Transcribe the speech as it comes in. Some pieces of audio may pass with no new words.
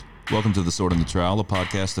Welcome to The Sword and the Trowel, a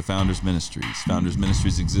podcast of Founders Ministries. Founders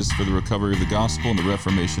Ministries exists for the recovery of the gospel and the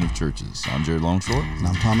reformation of churches. I'm Jared Longshore. And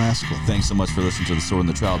I'm Tom Askell. Thanks so much for listening to The Sword and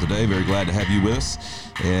the Trowel today. Very glad to have you with us.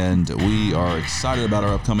 And we are excited about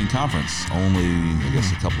our upcoming conference. Only, I guess,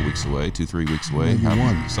 a couple weeks away, 2-3 weeks away.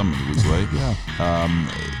 Maybe some of the weeks away.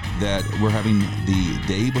 That we're having the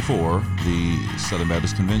day before the Southern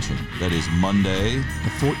Baptist Convention. That is Monday,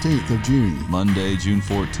 the 14th of June. Monday, June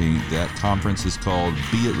 14th. That conference is called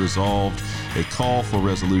Be It Resolved, a call for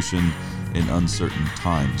resolution in uncertain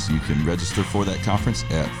times. You can register for that conference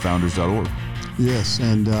at founders.org. Yes,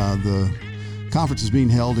 and the conference is being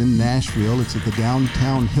held in Nashville. It's at the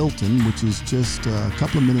downtown Hilton, which is just a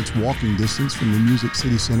couple of minutes walking distance from the Music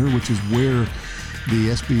City Center, which is where the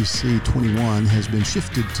SBC 21 has been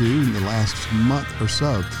shifted to in the last month or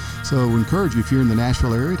so. So we encourage you, if you're in the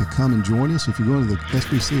Nashville area, to come and join us. If you're going to the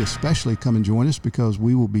SBC especially, come and join us, because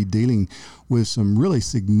we will be dealing with some really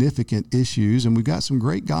significant issues. And we've got some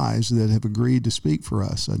great guys that have agreed to speak for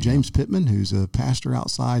us. James Pittman, who's a pastor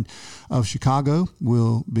outside of Chicago,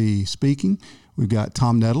 will be speaking. We've got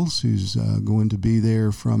Tom Nettles, who's going to be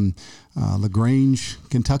there from LaGrange,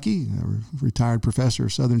 Kentucky, a retired professor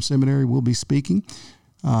of Southern Seminary, will be speaking.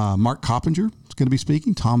 Mark Coppinger is going to be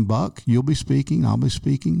speaking. Tom Buck, you'll be speaking. I'll be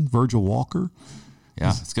speaking. Virgil Walker.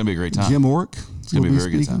 Yeah, it's going to be a great time. Jim Orrick. It's going to be a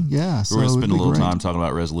very good time. Yeah, we're going to spend a little time talking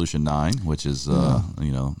about Resolution 9, which is the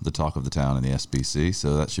talk of the town in the SBC.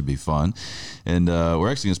 So that should be fun. And we're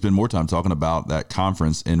actually going to spend more time talking about that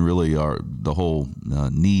conference and really the whole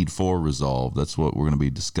need for resolve. That's what we're going to be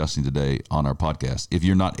discussing today on our podcast. If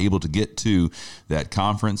you're not able to get to that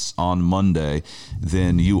conference on Monday,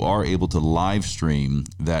 then you are able to live stream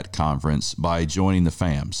that conference by joining the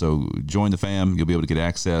FAM. So join the FAM. You'll be able to get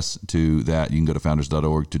access to that. You can go to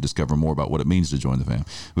founders.org to discover more about what it means to join the fam.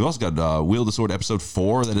 We've also got Wield the Sword episode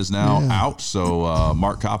 4 that is now out. So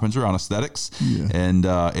Mark Coppinger on aesthetics, and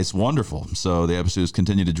it's wonderful. So the episodes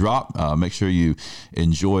continue to drop. Make sure you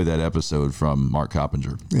enjoy that episode from Mark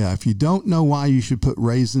Coppinger. Yeah, if you don't know why you should put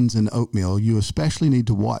raisins in oatmeal, you especially need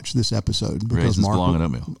to watch this episode, because raisins belong in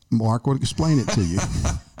oatmeal. Mark will explain it to you.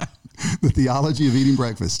 The theology of eating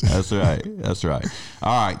breakfast. That's right. That's right.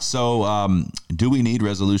 All right. So do we need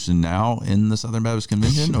resolution now in the Southern Baptist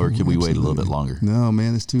Convention, or can we wait a little bit longer? No,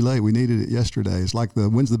 man, it's too late. We needed it yesterday. It's like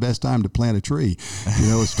when's the best time to plant a tree?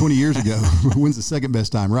 It's 20 years ago. When's the second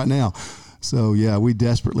best time? Right now. So, yeah, we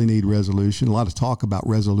desperately need resolution. A lot of talk about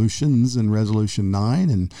resolutions and Resolution 9,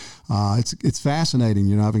 and it's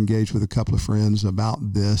fascinating. I've engaged with a couple of friends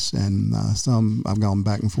about this, and some I've gone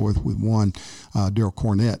back and forth with one, Daryl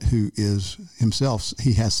Cornett, who is himself,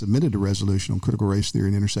 he has submitted a resolution on critical race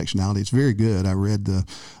theory and intersectionality. It's very good. I read the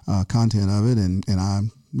content of it, and I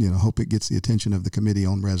hope it gets the attention of the Committee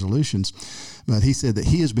on Resolutions. But he said that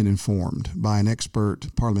he has been informed by an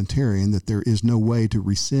expert parliamentarian that there is no way to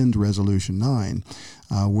rescind Resolution 9.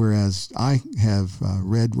 Whereas I have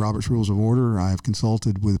read Robert's Rules of Order, I have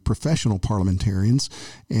consulted with professional parliamentarians,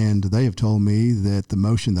 and they have told me that the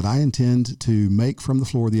motion that I intend to make from the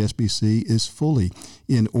floor of the SBC is fully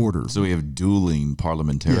in order. So we have dueling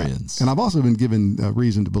parliamentarians. Yeah. And I've also been given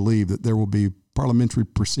reason to believe that there will be parliamentary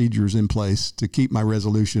procedures in place to keep my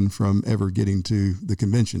resolution from ever getting to the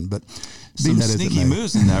convention. But some sneaky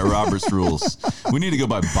moves in that Robert's Rules. We need to go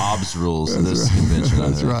by Bob's rules in this convention.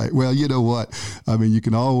 That's right. Well, you know what? I mean, you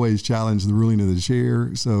can always challenge the ruling of the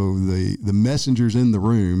chair. So the messengers in the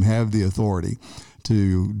room have the authority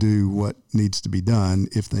to do what needs to be done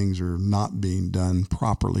if things are not being done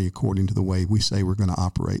properly according to the way we say we're going to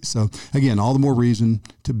operate. So again, all the more reason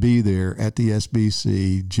to be there at the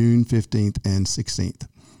SBC June 15th and 16th.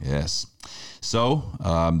 Yes. So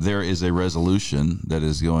there is a resolution that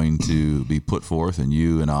is going to be put forth, and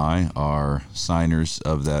you and I are signers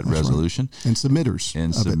of that resolution. Right. And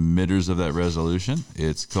submitters of that resolution.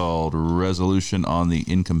 It's called Resolution on the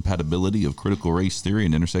Incompatibility of Critical Race Theory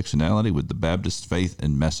and Intersectionality with the Baptist Faith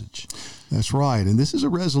and Message. That's right. And this is a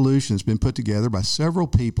resolution that's been put together by several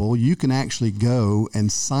people. You can actually go and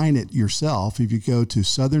sign it yourself if you go to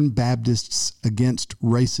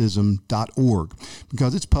southernbaptistsagainstracism.org,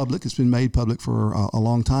 because it's public. It's been made public for a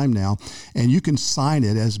long time now. And you can sign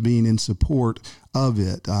it as being in support of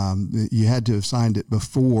it. You had to have signed it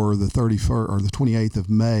before the 31st or the 28th of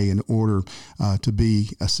May in order to be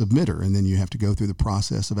a submitter, and then you have to go through the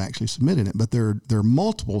process of actually submitting it. But there are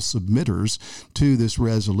multiple submitters to this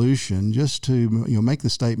resolution, just to make the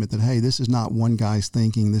statement that, hey, this is not one guy's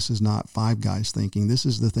thinking, this is not five guys thinking, this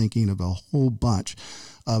is the thinking of a whole bunch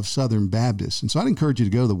of Southern Baptists. And so I'd encourage you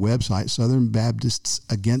to go to the website,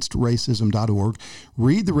 southernbaptistsagainstracism.org,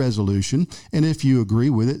 read the resolution, and if you agree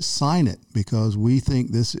with it, sign it, because we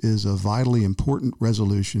think this is a vitally important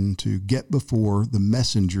resolution to get before the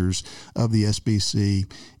messengers of the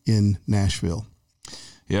SBC in Nashville.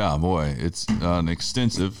 Yeah, boy, it's an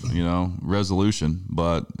extensive, resolution,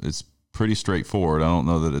 but it's pretty straightforward. I don't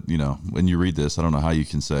know that when you read this, I don't know how you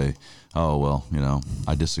can say, oh, well,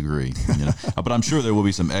 I disagree, but I'm sure there will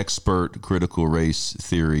be some expert critical race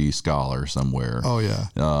theory scholar somewhere. Oh yeah.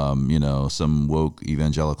 Some woke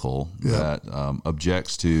evangelical that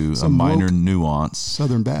objects to Some a minor woke nuance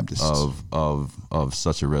Southern Baptists of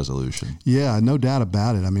such a resolution. Yeah, no doubt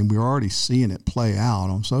about it. I mean, we're already seeing it play out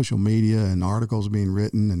on social media and articles being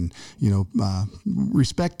written, and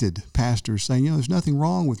respected pastors saying, there's nothing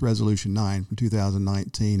wrong with Resolution 9 from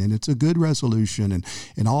 2019, and it's a good resolution, and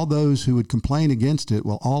all those who would complain against it,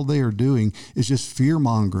 well, all they are doing is just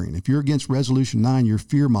fear-mongering. If you're against Resolution 9, you're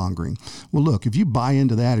fear-mongering. Well, look, if you buy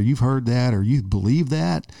into that, or you've heard that, or you believe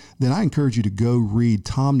that, then I encourage you to go read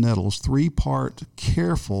Tom Nettles' 3-part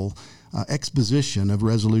careful exposition of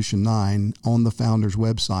Resolution 9 on the Founders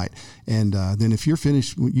website. And then if you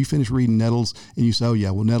finish reading Nettles and you say, oh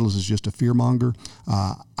yeah, well, Nettles is just a fearmonger,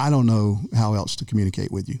 I don't know how else to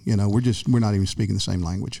communicate with you. We're not even speaking the same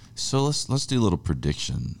language. So let's do a little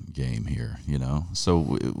prediction game here.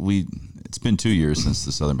 So it's been 2 years since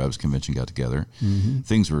the Southern Baptist Convention got together. Mm-hmm.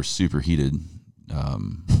 Things were super heated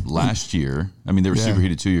last year. I mean, they were super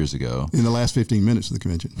heated 2 years ago. In the last 15 minutes of the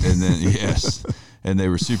convention. And then, yes. And they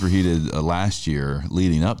were superheated last year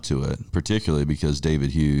leading up to it, particularly because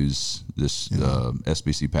David Hughes, this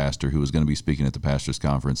SBC pastor who was going to be speaking at the pastors'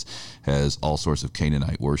 conference, has all sorts of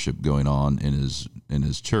Canaanite worship going on in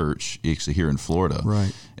his church here in Florida.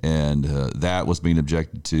 Right. And that was being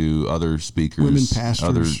objected to. Other speakers, women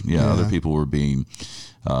pastors, other people were being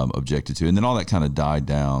objected to, and then all that kind of died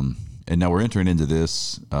down. And now we're entering into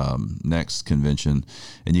this next convention,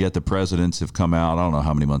 and yet the presidents have come out, I don't know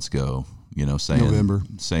how many months ago, saying November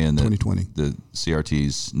saying that 2020. the CRT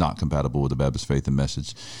is not compatible with the Baptist faith and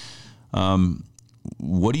message.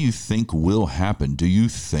 What do you think will happen? Do you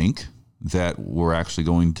think that we're actually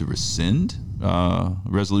going to rescind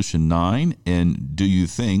Resolution 9? And do you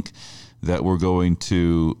think that we're going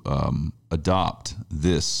to adopt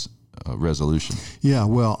this resolution? Yeah,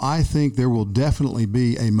 well, I think there will definitely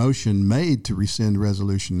be a motion made to rescind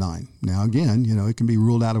Resolution 9. Now, again, it can be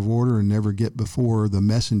ruled out of order and never get before the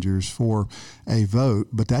messengers for a vote,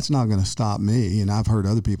 but that's not going to stop me. And I've heard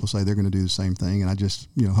other people say they're going to do the same thing. And I just,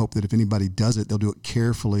 hope that if anybody does it, they'll do it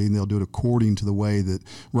carefully and they'll do it according to the way that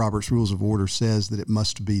Robert's Rules of Order says that it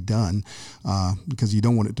must be done, because you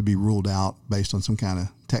don't want it to be ruled out based on some kind of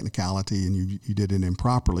technicality and you did it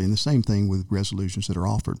improperly. And the same thing with resolutions that are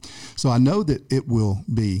offered. So I know that it will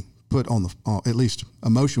be put on at least a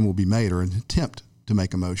motion will be made, or an attempt to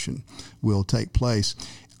make a motion will take place.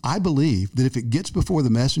 I believe that if it gets before the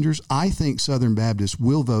messengers, I think Southern Baptists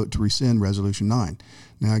will vote to rescind Resolution 9.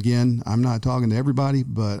 Now, again, I'm not talking to everybody,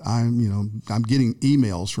 but I'm getting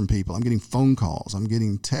emails from people. I'm getting phone calls. I'm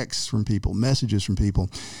getting texts from people, messages from people,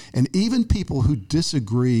 and even people who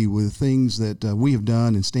disagree with things that we have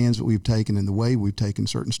done and stands that we've taken and the way we've taken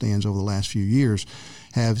certain stands over the last few years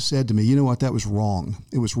have said to me, you know what, that was wrong.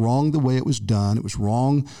 It was wrong the way it was done. It was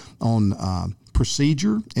wrong on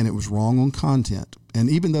procedure, and it was wrong on content. And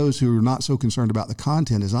even those who are not so concerned about the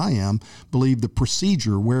content as I am believe the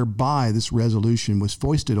procedure whereby this resolution was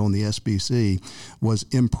foisted on the SBC was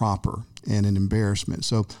improper and an embarrassment.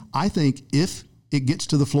 So I think if it gets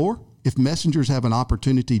to the floor, if messengers have an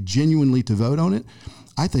opportunity genuinely to vote on it,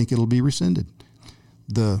 I think it'll be rescinded.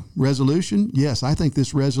 The resolution, yes, I think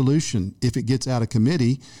this resolution, if it gets out of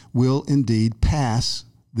committee, will indeed pass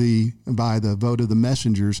by the vote of the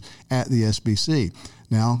messengers at the SBC.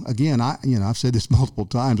 Now, again, I've said this multiple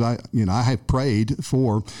times. I have prayed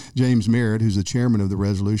for James Merritt, who's the chairman of the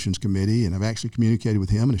Resolutions Committee, and I've actually communicated with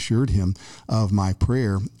him and assured him of my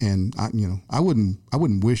prayer. And I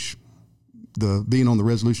wouldn't wish the being on the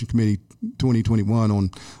Resolution Committee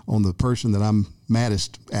 2021 on the person that I'm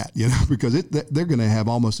maddest at, because they're going to have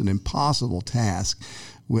almost an impossible task.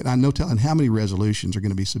 I know telling how many resolutions are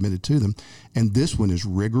going to be submitted to them. And this one is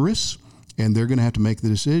rigorous, and they're going to have to make the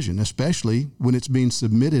decision, especially when it's being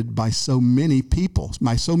submitted by so many people,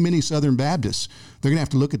 by so many Southern Baptists. They're going to have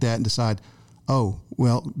to look at that and decide, oh,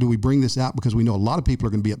 well, do we bring this out? Because we know a lot of people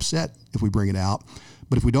are going to be upset if we bring it out.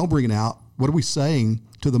 But if we don't bring it out, what are we saying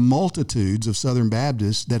to the multitudes of Southern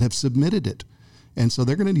Baptists that have submitted it? And so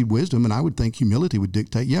they're going to need wisdom, and I would think humility would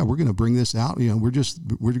dictate, yeah, we're going to bring this out. We're going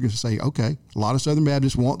to say, okay, a lot of Southern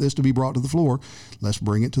Baptists want this to be brought to the floor. Let's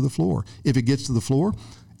bring it to the floor. If it gets to the floor,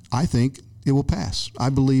 I think it will pass. I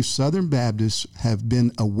believe Southern Baptists have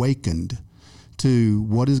been awakened to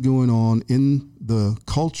what is going on in the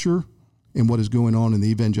culture and what is going on in the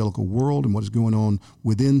evangelical world and what is going on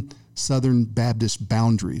within Southern Baptist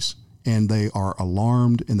boundaries. And they are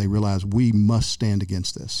alarmed, and they realize we must stand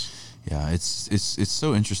against this. Yeah, it's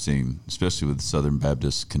so interesting, especially with the Southern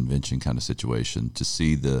Baptist Convention kind of situation, to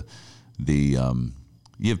see the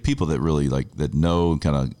you have people that really that know and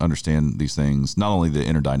kind of understand these things, not only the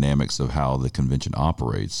inner dynamics of how the convention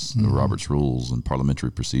operates, the Robert's Rules and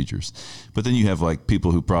parliamentary procedures, but then you have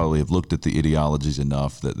people who probably have looked at the ideologies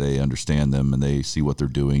enough that they understand them and they see what they're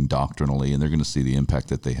doing doctrinally, and they're going to see the impact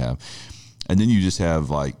that they have. And then you just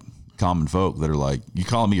have common folk that are like, you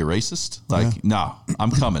calling me a racist? No, I'm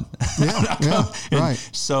coming. Right.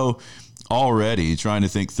 So already trying to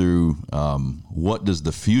think through what does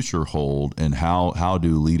the future hold, and how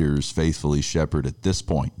do leaders faithfully shepherd at this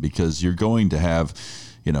point? Because you're going to have,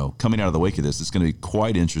 coming out of the wake of this, it's going to be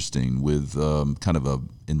quite interesting with kind of a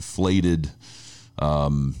inflated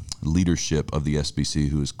leadership of the SBC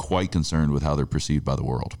who is quite concerned with how they're perceived by the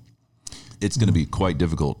world. It's going to be quite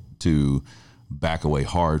difficult to back away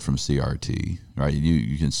hard from CRT, right?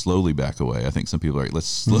 You can slowly back away. I think some people are like,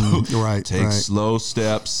 let's take slow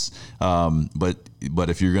steps. But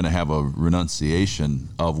if you're going to have a renunciation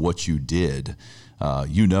of what you did,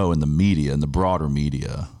 in the media, in the broader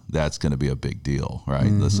media, that's going to be a big deal,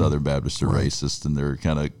 right? The Southern Baptists are racist, and they're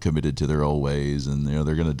kind of committed to their old ways, and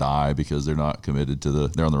they're going to die because they're not committed to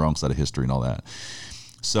they're on the wrong side of history and all that.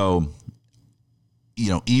 So,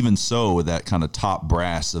 even so, with that kind of top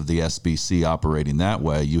brass of the SBC operating that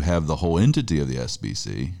way, you have the whole entity of the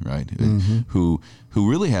SBC, right? Who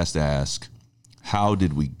really has to ask, how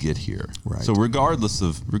did we get here? Right. So regardless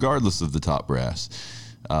of the top brass,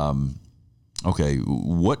 okay,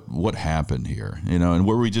 what happened here? And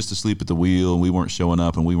were we just asleep at the wheel and we weren't showing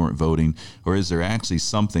up and we weren't voting, or is there actually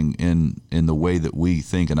something in the way that we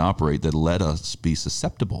think and operate that let us be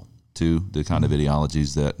susceptible to the kind of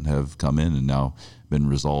ideologies that have come in and now been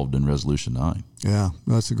resolved in Resolution 9? Yeah,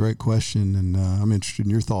 that's a great question, and I'm interested in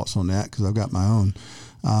your thoughts on that because I've got my own.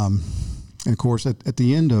 And of course, at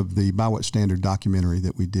the end of the By What Standard documentary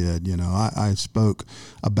that we did, I spoke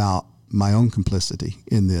about my own complicity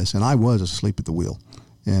in this, and I was asleep at the wheel,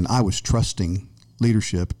 and I was trusting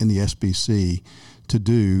leadership in the SBC to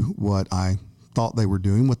do what I thought they were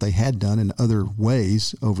doing, what they had done in other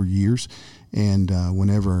ways over years. And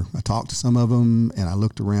whenever I talked to some of them and I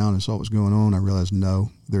looked around and saw what was going on, I realized,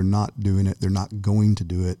 no, they're not doing it. They're not going to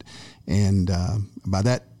do it. And by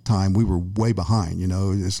that time, we were way behind.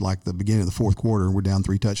 It's like the beginning of the fourth quarter, and we're down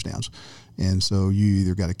 3 touchdowns. And so you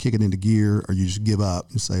either got to kick it into gear or you just give up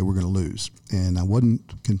and say, we're going to lose. And I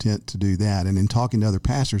wasn't content to do that. And in talking to other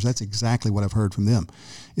pastors, that's exactly what I've heard from them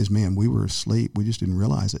is, man, we were asleep. We just didn't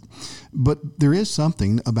realize it. But there is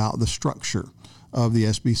something about the structure of the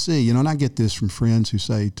SBC, and I get this from friends who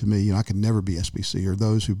say to me, I could never be SBC, or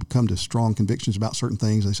those who come to strong convictions about certain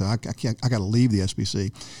things. They say, I got to leave the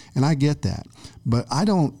SBC, and I get that, but I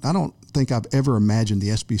don't think I've ever imagined the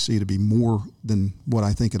SBC to be more than what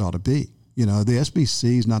I think it ought to be. The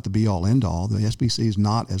SBC is not the be all end all. The SBC is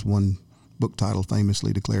not, as one book title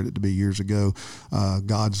famously declared it to be years ago,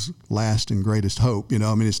 God's last and greatest hope.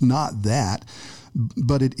 It's not that.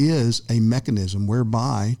 But it is a mechanism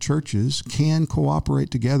whereby churches can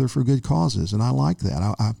cooperate together for good causes. And I like that.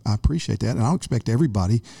 I appreciate that. And I'll expect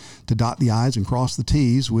everybody to dot the I's and cross the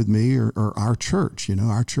T's with me or our church.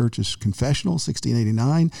 Our church is confessional,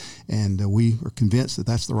 1689, and we are convinced that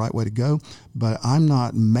that's the right way to go. But I'm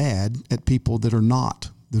not mad at people that are not,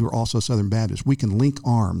 that are also Southern Baptists. We can link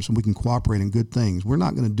arms and we can cooperate in good things. We're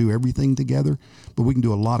not going to do everything together, but we can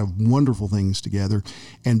do a lot of wonderful things together.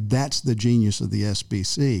 And that's the genius of the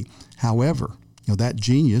SBC. However, that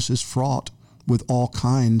genius is fraught with all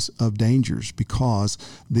kinds of dangers because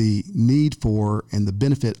the need for and the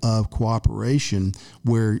benefit of cooperation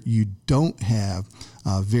where you don't have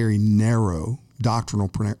very narrow doctrinal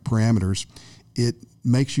parameters, it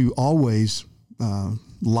makes you always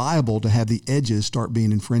liable to have the edges start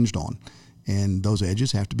being infringed on. And those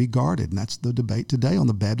edges have to be guarded. And that's the debate today on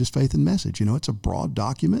the Baptist Faith and Message. It's a broad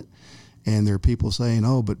document. And there are people saying,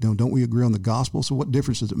 oh, but don't we agree on the gospel? So what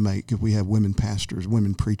difference does it make if we have women pastors,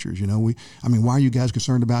 women preachers? Why are you guys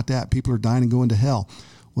concerned about that? People are dying and going to hell.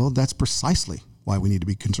 Well, that's precisely why we need to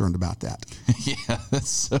be concerned about that. Yeah,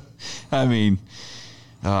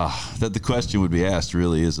 That the question would be asked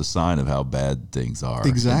really is a sign of how bad things are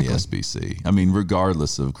Exactly. in the SBC. I mean,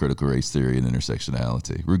 regardless of critical race theory and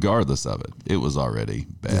intersectionality, regardless of it, it was already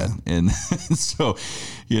bad. Yeah. And so,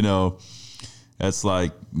 that's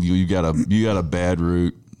like you got a bad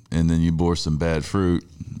root, and then you bore some bad fruit,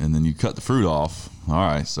 and then you cut the fruit off. All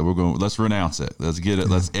right, so let's renounce it. Let's get it.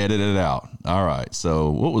 Yeah. Let's edit it out. All right.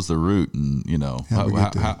 So what was the root, and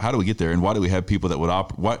how do we get there, and why do we have people that would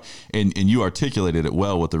and you articulated it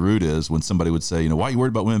well what the root is when somebody would say, why are you worried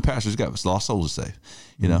about women pastors? You got lost souls to save.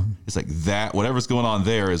 It's like that. Whatever's going on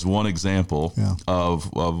there is one example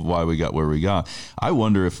of why we got where we got. I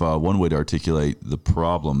wonder if one way to articulate the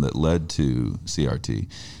problem that led to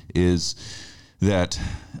CRT is that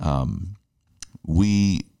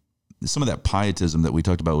some of that pietism that we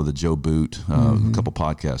talked about with the Joe Boot a couple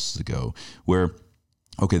podcasts ago, where,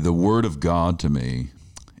 the Word of God to me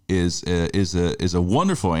is a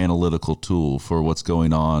wonderful analytical tool for what's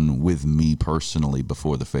going on with me personally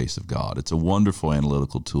before the face of God. It's a wonderful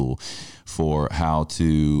analytical tool for how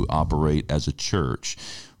to operate as a church.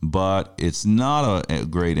 But it's not a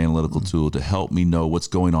great analytical tool to help me know what's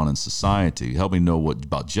going on in society, help me know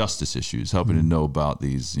about justice issues, help me to know about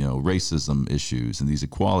these, racism issues and these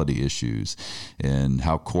equality issues and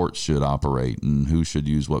how courts should operate and who should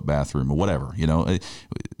use what bathroom or whatever.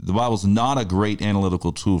 The Bible's not a great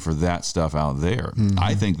analytical tool for that stuff out there.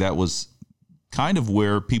 I think that was kind of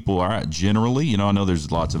where people are at generally. I know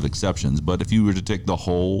there's lots of exceptions, but if you were to take the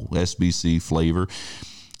whole SBC flavor,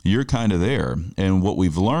 you're kind of there. And what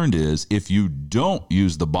we've learned is if you don't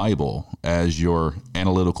use the Bible as your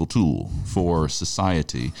analytical tool for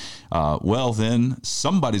society, then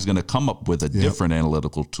somebody's going to come up with a different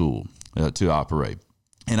analytical tool to operate.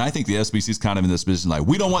 And I think the SBC is kind of in this position like,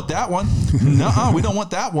 we don't want that one. No, we don't want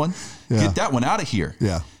that one. Get that one out of here.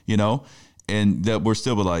 Yeah. And that we're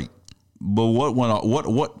still like, but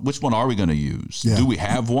which one are we going to use? Yeah. Do we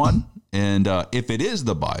have one? And if it is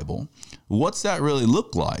the Bible, what's that really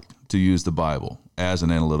look like to use the Bible as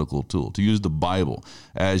an analytical tool, to use the Bible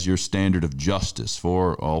as your standard of justice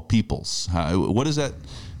for all peoples? What does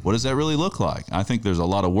that really look like? I think there's a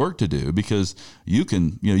lot of work to do because you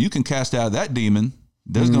can cast out that demon.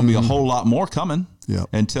 There's going to be a whole lot more coming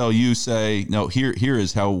until you say, no, here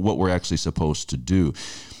is what we're actually supposed to do.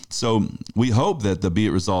 So we hope that the Be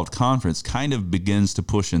It Resolved conference kind of begins to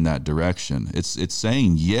push in that direction. It's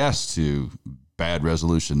saying yes to bad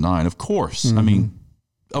resolution 9, of course. I mean,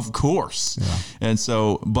 of course. Yeah. And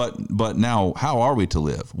so, but now, how are we to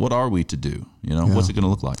live? What are we to do? What's it going to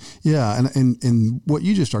look like? Yeah, and what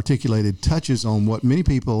you just articulated touches on what many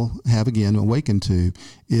people have again awakened to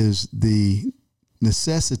is the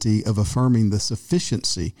necessity of affirming the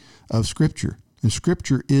sufficiency of Scripture. And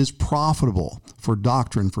Scripture is profitable for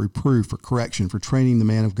doctrine, for reproof, for correction, for training the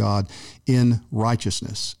man of God in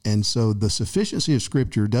righteousness. And so the sufficiency of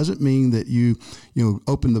Scripture doesn't mean that you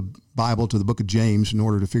open the Bible to the book of James in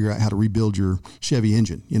order to figure out how to rebuild your Chevy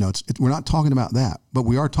engine. We're not talking about that, but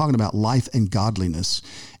we are talking about life and godliness.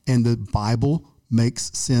 And the Bible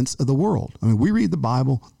makes sense of the world. I mean, we read the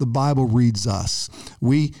Bible reads us.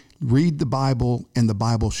 We read the Bible, and the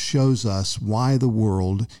Bible shows us why the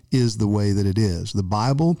world is the way that it is. The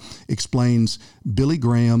Bible explains Billy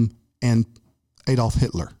Graham and Adolf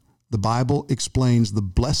Hitler. The Bible explains the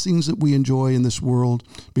blessings that we enjoy in this world,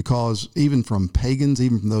 because even from pagans,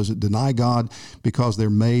 even from those that deny God, because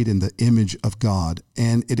they're made in the image of God.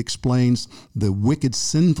 And it explains the wicked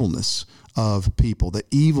sinfulness of people, the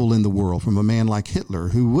evil in the world, from a man like Hitler,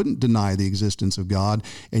 who wouldn't deny the existence of God,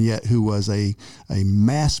 and yet who was a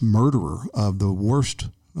mass murderer of the worst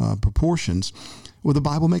proportions. Well, the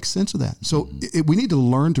Bible makes sense of that. So we need to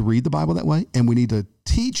learn to read the Bible that way, and we need to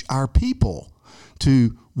teach our people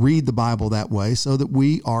to read the Bible that way so that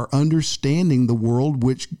we are understanding the world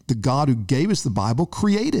which the God who gave us the Bible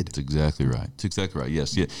created. That's exactly right.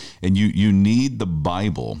 Yes. Yeah. And you need the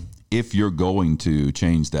Bible if you're going to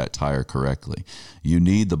change that tire correctly. You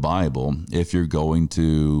need the Bible if you're going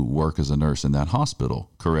to work as a nurse in that hospital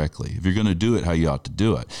correctly, if you're going to do it how you ought to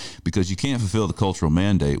do it, because you can't fulfill the cultural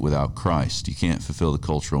mandate without Christ. You can't fulfill the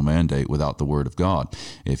cultural mandate without the Word of God.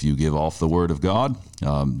 If you give off the Word of God,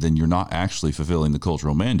 then you're not actually fulfilling the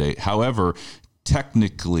cultural mandate. However,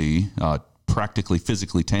 technically, practically,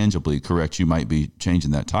 physically, tangibly correct, you might be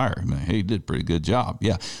changing that tire. I mean, hey, you did a pretty good job.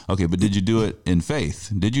 Yeah. Okay. But did you do it in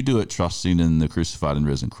faith? Did you do it trusting in the crucified and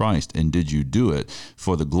risen Christ? And did you do it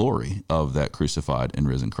for the glory of that crucified and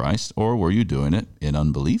risen Christ? Or were you doing it in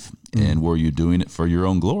unbelief? And were you doing it for your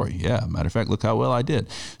own glory? Yeah. Matter of fact, look how well I did.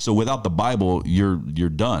 So without the Bible, you're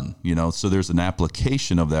done, so there's an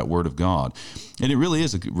application of that Word of God. And it really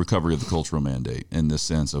is a recovery of the cultural mandate in this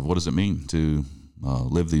sense of what does it mean to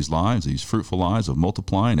live these lives, these fruitful lives of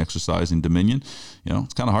multiplying, exercising dominion.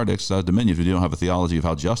 It's kind of hard to exercise dominion if you don't have a theology of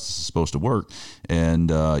how justice is supposed to work. And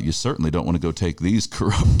you certainly don't want to go take these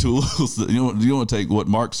corrupt tools. You want to take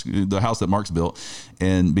the house that Marx built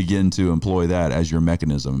and begin to employ that as your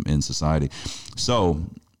mechanism in society. So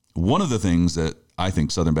one of the things that I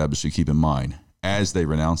think Southern Baptists should keep in mind as they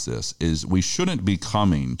renounce this is we shouldn't be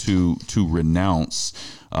coming to renounce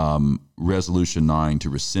Resolution 9, to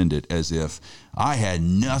rescind it, as if I had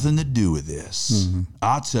nothing to do with this. Mm-hmm.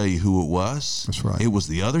 I'll tell you who it was. That's right. It was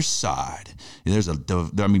the other side. There's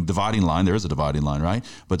dividing line. There is a dividing line, right?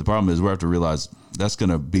 But the problem is we have to realize that's going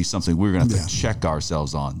to be something we're going to have to check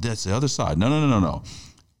ourselves on. That's the other side. No.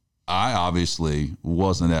 I obviously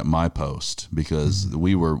wasn't at my post because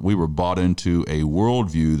we were bought into a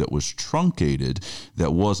worldview that was truncated,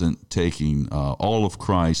 that wasn't taking all of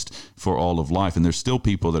Christ for all of life. And there's still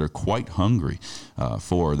people that are quite hungry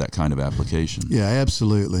for that kind of application. Yeah,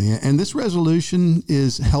 absolutely. And this resolution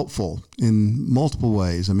is helpful in multiple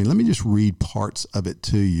ways. I mean, let me just read parts of it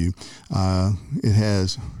to you. It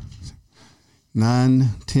has 9,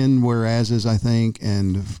 10 whereases, I think,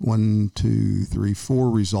 and 4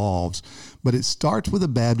 resolves. But it starts with a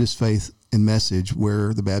Baptist faith and message,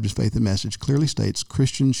 where the Baptist faith and message clearly states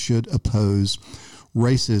Christians should oppose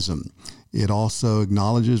racism. It also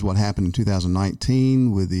acknowledges what happened in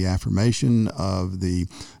 2019 with the affirmation of the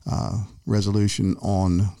resolution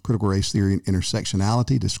on critical race theory and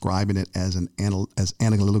intersectionality, describing it as as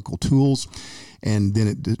analytical tools. And then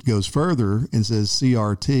it goes further and says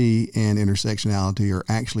CRT and intersectionality are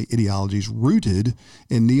actually ideologies rooted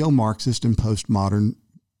in neo-Marxist and postmodern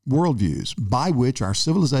worldviews, by which our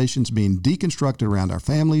civilization's being deconstructed around our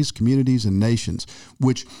families, communities, and nations,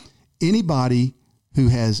 which anybody who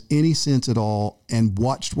has any sense at all and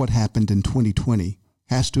watched what happened in 2020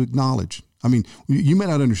 has to acknowledge. I mean, you may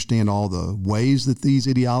not understand all the ways that these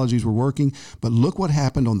ideologies were working, but look what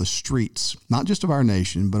happened on the streets, not just of our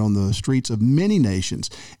nation, but on the streets of many nations.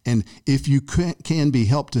 And if you can be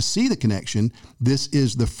helped to see the connection, this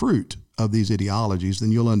is the fruit of these ideologies,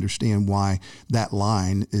 then you'll understand why that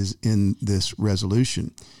line is in this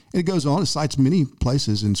resolution. It goes on, it cites many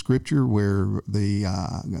places in Scripture where the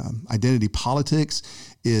identity politics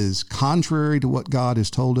is contrary to what God has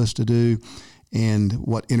told us to do, and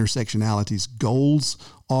what intersectionality's goals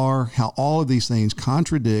are, how all of these things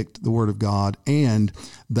contradict the Word of God, and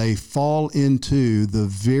they fall into the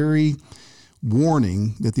very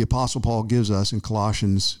warning that the Apostle Paul gives us in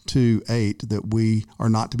Colossians 2:8, that we are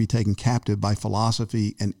not to be taken captive by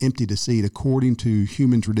philosophy and empty deceit according to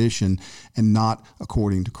human tradition and not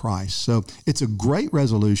according to Christ. So it's a great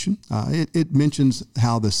resolution. It mentions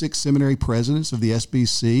how the 6 seminary presidents of the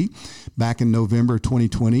SBC back in November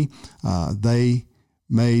 2020, they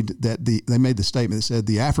made the statement that said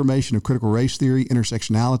the affirmation of critical race theory,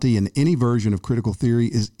 intersectionality, and any version of critical theory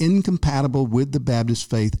is incompatible with the Baptist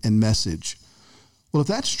faith and message. Well, if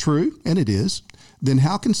that's true, and it is, then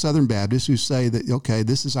how can Southern Baptists who say that, okay,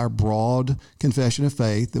 this is our broad confession of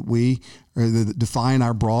faith, that define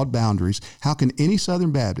our broad boundaries, how can any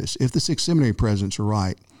Southern Baptist, if the 6 seminary presidents are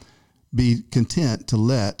right, be content to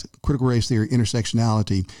let critical race theory,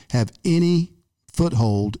 intersectionality have any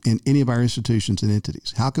foothold in any of our institutions and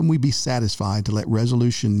entities? How can we be satisfied to let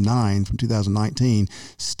Resolution 9 from 2019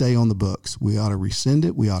 stay on the books? We ought to rescind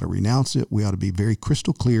it. We ought to renounce it. We ought to be very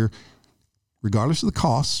crystal clear, regardless of the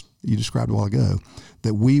costs you described a while ago,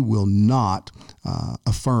 that we will not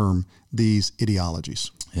affirm these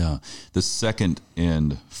ideologies. Yeah. The second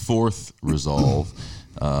and fourth resolve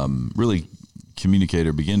really communicate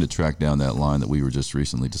or begin to track down that line that we were just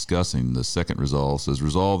recently discussing. The second resolve says,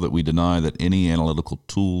 resolve that we deny that any analytical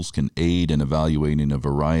tools can aid in evaluating a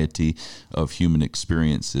variety of human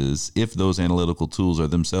experiences if those analytical tools are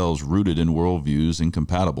themselves rooted in worldviews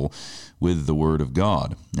incompatible with the Word of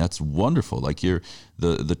God. That's wonderful. Like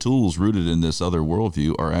the tools rooted in this other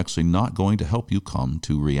worldview are actually not going to help you come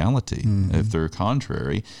to reality. Mm-hmm. If they're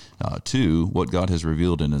contrary to what God has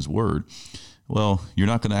revealed in His Word, well, you're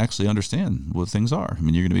not going to actually understand what things are. I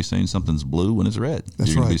mean, you're going to be saying something's blue when it's red.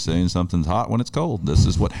 You're going to be saying something's hot when it's cold. This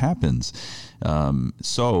is what happens.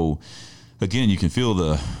 So, again, you can feel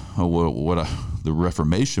the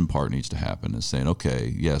Reformation part needs to happen is saying,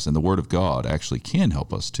 okay, yes, and the Word of God actually can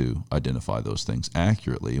help us to identify those things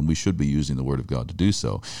accurately, and we should be using the Word of God to do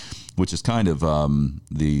so, which is kind of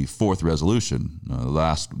the fourth resolution.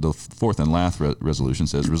 The fourth and last resolution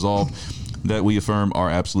says, resolve that we affirm our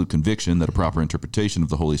absolute conviction that a proper interpretation of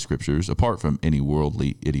the Holy Scriptures, apart from any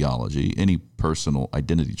worldly ideology, any personal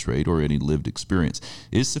identity trait, or any lived experience,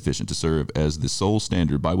 is sufficient to serve as the sole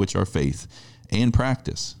standard by which our faith and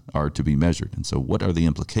practice are to be measured. And so what are the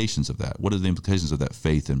implications of that? What are the implications of that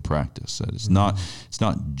faith and practice? That it's not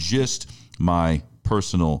just my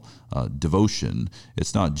personal devotion.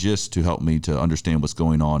 It's not just to help me to understand what's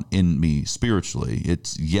going on in me spiritually.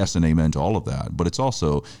 It's yes and amen to all of that, but it's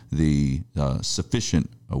also the sufficient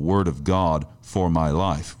word of God for my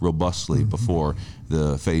life robustly before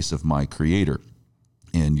the face of my Creator.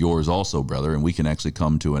 And yours also, brother, and we can actually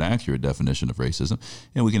come to an accurate definition of racism,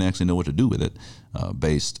 and we can actually know what to do with it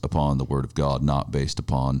based upon the Word of God, not based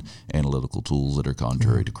upon analytical tools that are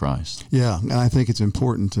contrary to Christ. Yeah, and I think it's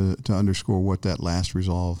important to underscore what that last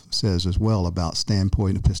resolve says as well about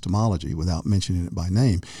standpoint epistemology, without mentioning it by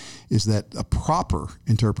name, is that a proper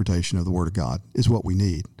interpretation of the Word of God is what we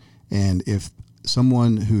need. And if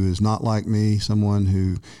someone who is not like me, someone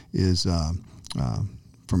who is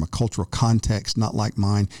from a cultural context not like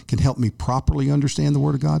mine, can help me properly understand the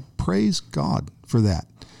Word of God, praise God for that.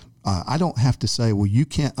 I don't have to say, well, you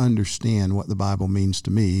can't understand what the Bible means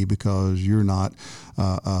to me because you're not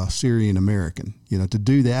a Syrian American. To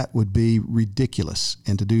do that would be ridiculous,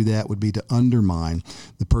 and to do that would be to undermine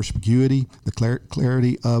the perspicuity, the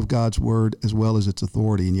clarity of God's Word, as well as its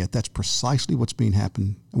authority. And yet that's precisely what's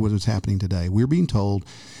happening today. We're being told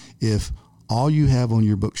if all you have on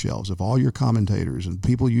your bookshelves, of all your commentators and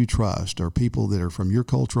people you trust are people that are from your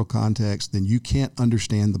cultural context, then you can't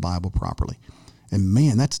understand the Bible properly. And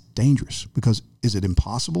man, that's dangerous, because is it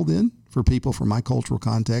impossible then for people from my cultural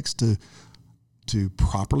context to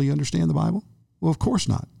properly understand the Bible? Well, of course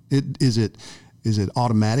not. Is it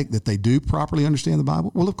automatic that they do properly understand the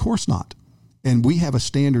Bible? Well, of course not. And we have a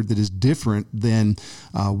standard that is different than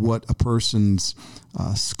what a person's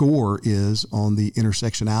score is on the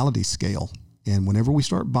intersectionality scale. And whenever we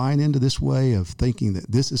start buying into this way of thinking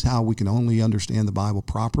that this is how we can only understand the Bible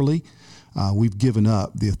properly, we've given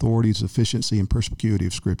up the authority, sufficiency, and perspicuity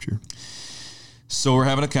of Scripture. So we're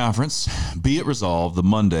having a conference, Be It Resolved, the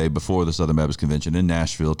Monday before the Southern Baptist Convention in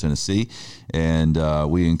Nashville, Tennessee. And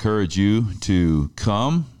we encourage you to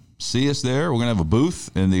come see us there. We're going to have a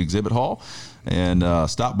booth in the exhibit hall. And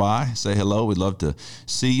stop by, say hello. We'd love to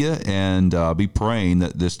see you, and be praying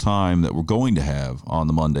that this time that we're going to have on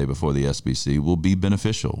the Monday before the SBC will be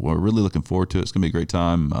beneficial. We're really looking forward to it. It's going to be a great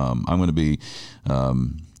time. I'm going to be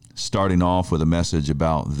starting off with a message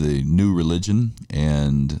about the new religion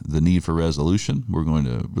and the need for resolution. We're going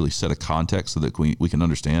to really set a context so that we can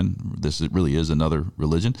understand this really is another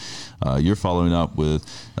religion. You're following up with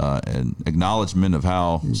an acknowledgement of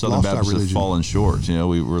how Southern Baptists have fallen short.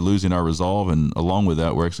 We're losing our resolve, and along with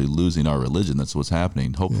that, we're actually losing our religion. That's what's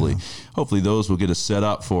happening. Hopefully those will get us set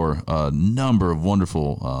up for a number of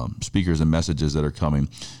wonderful speakers and messages that are coming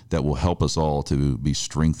that will help us all to be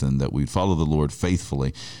strengthened, that we follow the Lord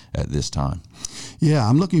faithfully at this time. Yeah,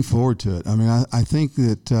 I'm looking forward to it. I mean, I think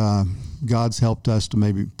that God's helped us to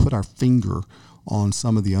maybe put our finger on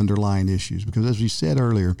some of the underlying issues, because as we said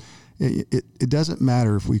earlier, it doesn't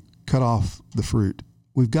matter if we cut off the fruit.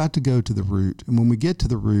 We've got to go to the root. And when we get to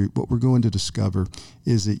the root, what we're going to discover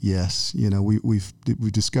is that, yes, we've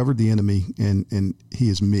discovered the enemy, and he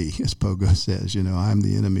is me, as Pogo says. I'm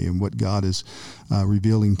the enemy, and what God is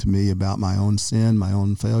revealing to me about my own sin, my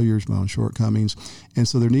own failures, my own shortcomings. And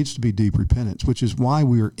so there needs to be deep repentance, which is why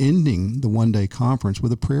we are ending the one-day conference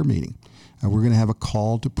with a prayer meeting. We're going to have a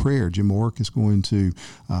call to prayer. Jim Orrick is going to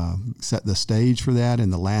set the stage for that in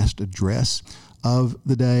the last address of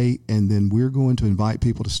the day, and then we're going to invite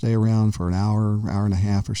people to stay around for an hour and a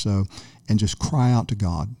half or so, and just cry out to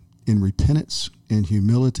God in repentance and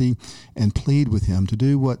humility, and plead with Him to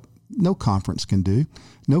do what no conference can do,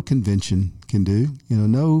 no convention can do,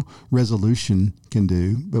 no resolution can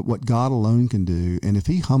do, but what God alone can do. And if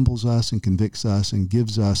He humbles us and convicts us and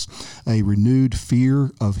gives us a renewed fear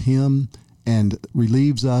of Him and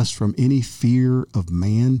relieves us from any fear of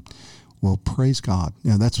man, well, praise God.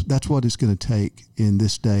 That's what it's going to take in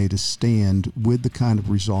this day to stand with the kind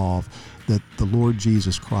of resolve that the Lord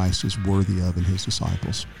Jesus Christ is worthy of in His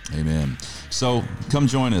disciples. Amen. So come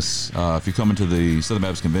join us if you're coming to the Southern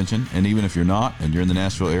Baptist Convention, and even if you're not, and you're in the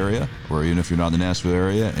Nashville area, or even if you're not in the Nashville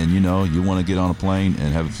area, and you want to get on a plane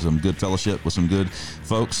and have some good fellowship with some good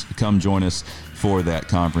folks, come join us for that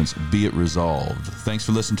conference, Be It Resolved. Thanks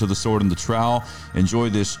for listening to The Sword and the Trowel. Enjoy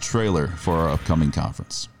this trailer for our upcoming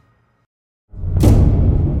conference.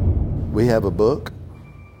 We have a book.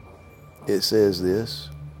 It says this.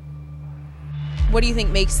 What do you think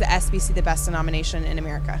makes the SBC the best denomination in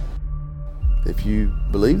America? If you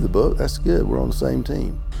believe the book, that's good. We're on the same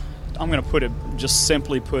team. I'm going to put it, just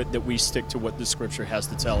simply put, that we stick to what the Scripture has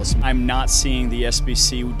to tell us. I'm not seeing the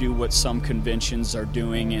SBC do what some conventions are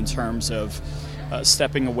doing in terms of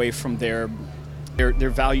stepping away from their their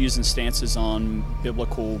values and stances on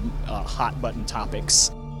biblical hot-button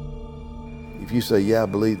topics. If you say, yeah, I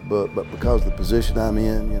believe the book, but because of the position I'm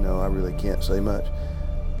in, I really can't say much,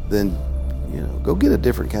 then, go get a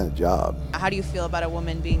different kind of job. How do you feel about a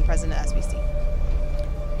woman being president of SBC?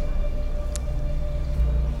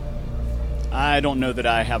 I don't know that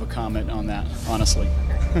I have a comment on that, honestly.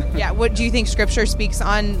 Yeah, what do you think Scripture speaks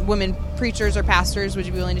on women preachers or pastors? Would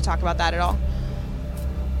you be willing to talk about that at all?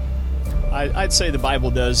 I'd say the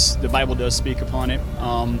Bible does speak upon it.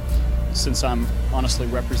 Since I'm honestly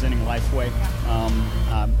representing Lifeway,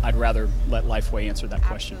 I'd rather let Lifeway answer that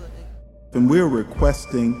question. Absolutely. And we're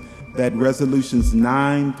requesting that resolutions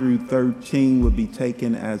 9 through 13 would be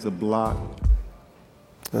taken as a block.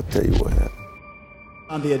 I'll tell you what happened.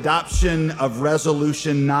 On the adoption of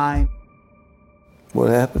Resolution 9. What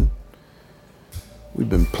happened? We've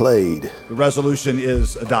been played. The resolution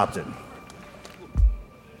is adopted.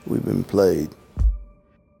 We've been played.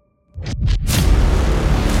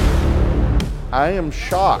 I am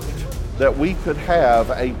shocked that we could have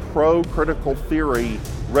a pro-critical theory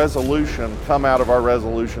resolution come out of our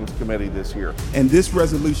resolutions committee this year. And this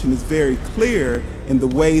resolution is very clear in the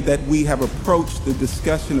way that we have approached the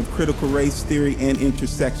discussion of critical race theory and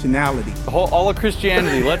intersectionality. All of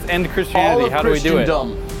Christianity. Let's end Christianity. How do we do it?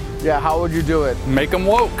 Yeah, how would you do it? Make them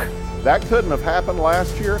woke. That couldn't have happened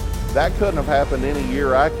last year. That couldn't have happened any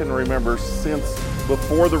year I can remember since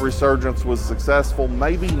before the resurgence was successful,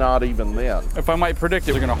 maybe not even then. If I might predict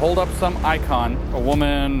it, they're going to hold up some icon, a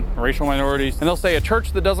woman, racial minorities, and they'll say a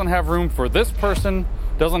church that doesn't have room for this person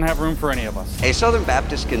doesn't have room for any of us. A Southern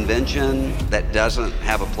Baptist convention that doesn't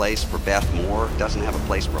have a place for Beth Moore doesn't have a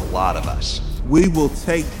place for a lot of us. We will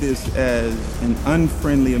take this as an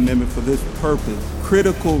unfriendly amendment for this purpose.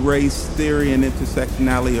 Critical race theory and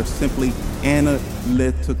intersectionality are simply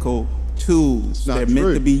analytical tools. They're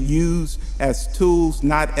meant to be used as tools,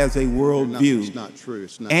 not as a worldview. It's not true.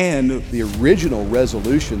 It's not. And The original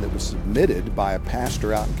resolution that was submitted by a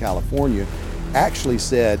pastor out in California actually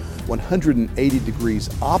said 180 degrees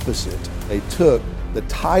opposite. They took the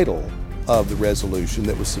title of the resolution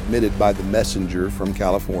that was submitted by the messenger from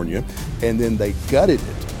California, and then they gutted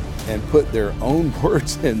it and put their own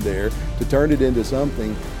words in there to turn it into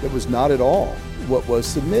something that was not at all what was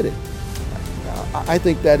submitted. I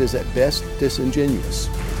think that is at best disingenuous.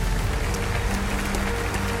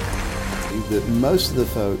 That most of the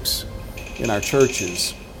folks in our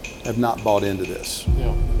churches have not bought into this.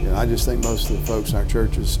 I just think most of the folks in our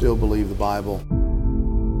churches still believe the Bible.